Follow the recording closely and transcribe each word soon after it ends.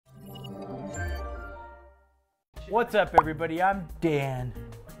What's up, everybody? I'm Dan.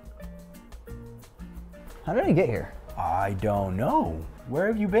 How did I get here? I don't know. Where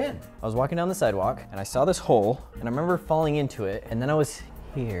have you been? I was walking down the sidewalk and I saw this hole and I remember falling into it and then I was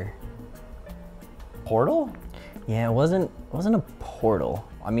here. Portal? Yeah, it wasn't a portal.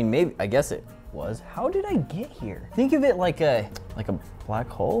 I mean, maybe, I guess it was. How did I get here? Think of it like a black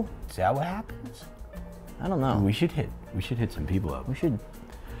hole? Is that what happens? I don't know. We should hit some people up. We should.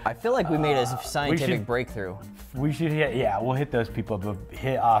 I feel like we made a scientific breakthrough. We should hit, yeah, we'll hit those people up.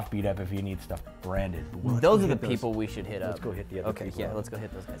 Hit Offbeat up if you need stuff branded. Those are the people we should hit up. Let's go hit the other people. Okay, yeah, let's go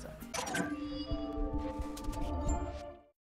hit those guys up.